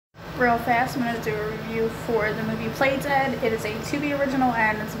real fast, I'm going to do a review for the movie Play Dead. It is a Tubi original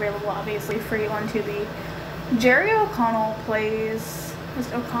and it's available obviously free on Tubi. Jerry O'Connell plays, is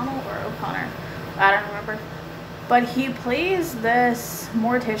it O'Connell or O'Connor? I don't remember. But he plays this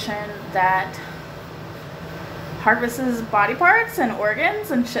mortician that harvests body parts and organs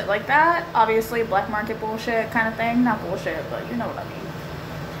and shit like that. Obviously black market bullshit kind of thing. Not bullshit, but you know what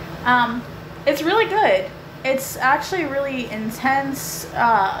I mean. It's really good. It's actually really intense,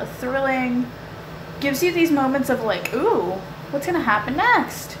 thrilling. Gives you these moments of like, ooh, what's gonna happen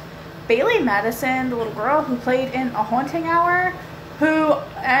next? Bailey Madison, the little girl who played in A Haunting Hour,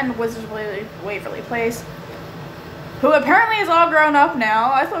 and was Waverly Place, who apparently is all grown up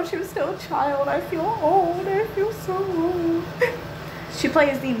now. I thought she was still a child. I feel old. I feel so old. She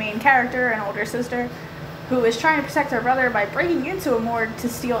plays the main character, an older sister, who is trying to protect her brother by breaking into a morgue to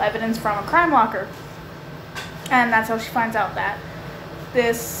steal evidence from a crime locker. And that's how she finds out that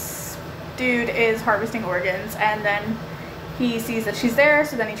this dude is harvesting organs, and then he sees that she's there,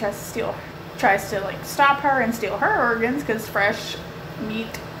 so then he tries to like stop her and steal her organs, because fresh meat,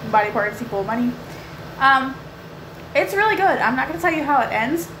 body parts equal money. It's really good. I'm not going to tell you how it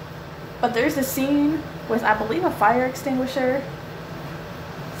ends, but there's a scene with, I believe, a fire extinguisher.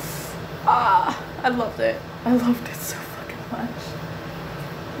 I loved it. I loved it so fucking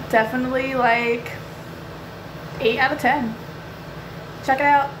much. Definitely like 8 out of 10. Check it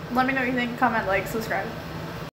out. Let me know what you think. Comment, like, subscribe.